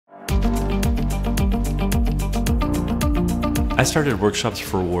I started Workshops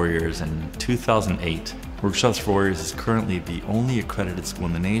for Warriors in 2008. Workshops for Warriors is currently the only accredited school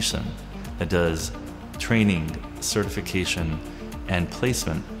in the nation that does training, certification, and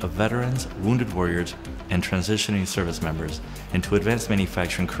placement of veterans, wounded warriors, and transitioning service members into advanced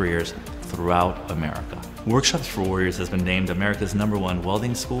manufacturing careers throughout America. Workshops for Warriors has been named America's #1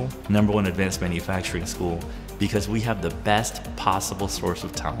 welding school, #1 advanced manufacturing school, because we have the best possible source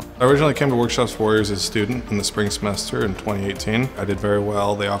of talent. I originally came to Workshops for Warriors as a student in the spring semester in 2018. I did very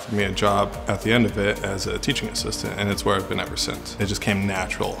well. They offered me a job at the end of it as a teaching assistant, and it's where I've been ever since. It just came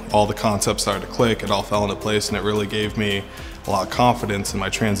natural. All the concepts started to click, it all fell into place, and it really gave me a lot of confidence in my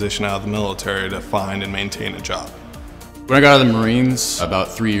transition out of the military to find and maintain a job. When I got out of the Marines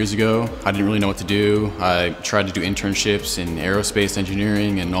about 3 years ago, I didn't really know what to do. I tried to do internships in aerospace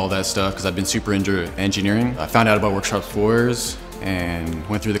engineering and all that stuff because I've been super into engineering. I found out about Workshops for Warriors and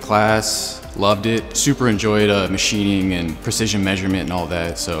went through the class, loved it, super enjoyed machining and precision measurement and all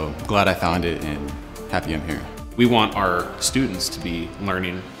that, so glad I found it and happy I'm here. We want our students to be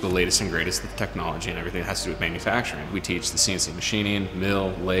learning the latest and greatest of technology and everything that has to do with manufacturing. We teach the CNC machining,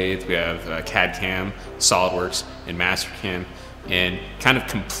 mill, lathe, we have CAD/CAM, SolidWorks, and MasterCam. And kind of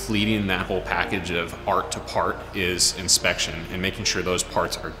completing that whole package of art to part is inspection and making sure those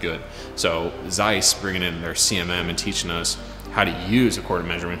parts are good. So ZEISS bringing in their CMM and teaching us how to use a quarter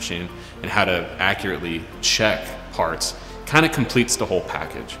measurement machine and how to accurately check parts kind of completes the whole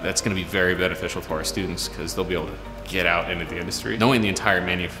package. That's going to be very beneficial to our students because they'll be able to get out into the industry, knowing the entire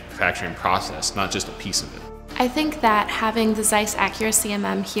manufacturing process, not just a piece of it. I think that having the ZEISS Accura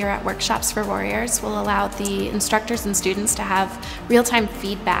CMM here at Workshops for Warriors will allow the instructors and students to have real-time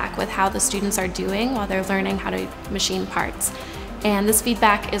feedback with how the students are doing while they're learning how to machine parts. And this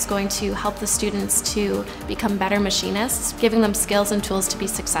feedback is going to help the students to become better machinists, giving them skills and tools to be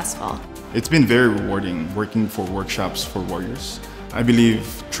successful. It's been very rewarding working for Workshops for Warriors. I believe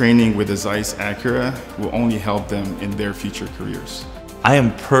training with the ZEISS Accura will only help them in their future careers. I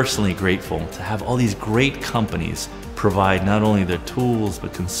am personally grateful to have all these great companies provide not only their tools,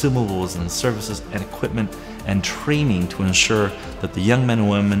 but consumables and services and equipment and training to ensure that the young men and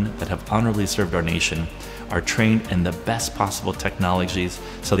women that have honorably served our nation are trained in the best possible technologies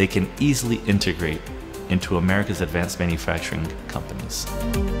so they can easily integrate into America's advanced manufacturing companies.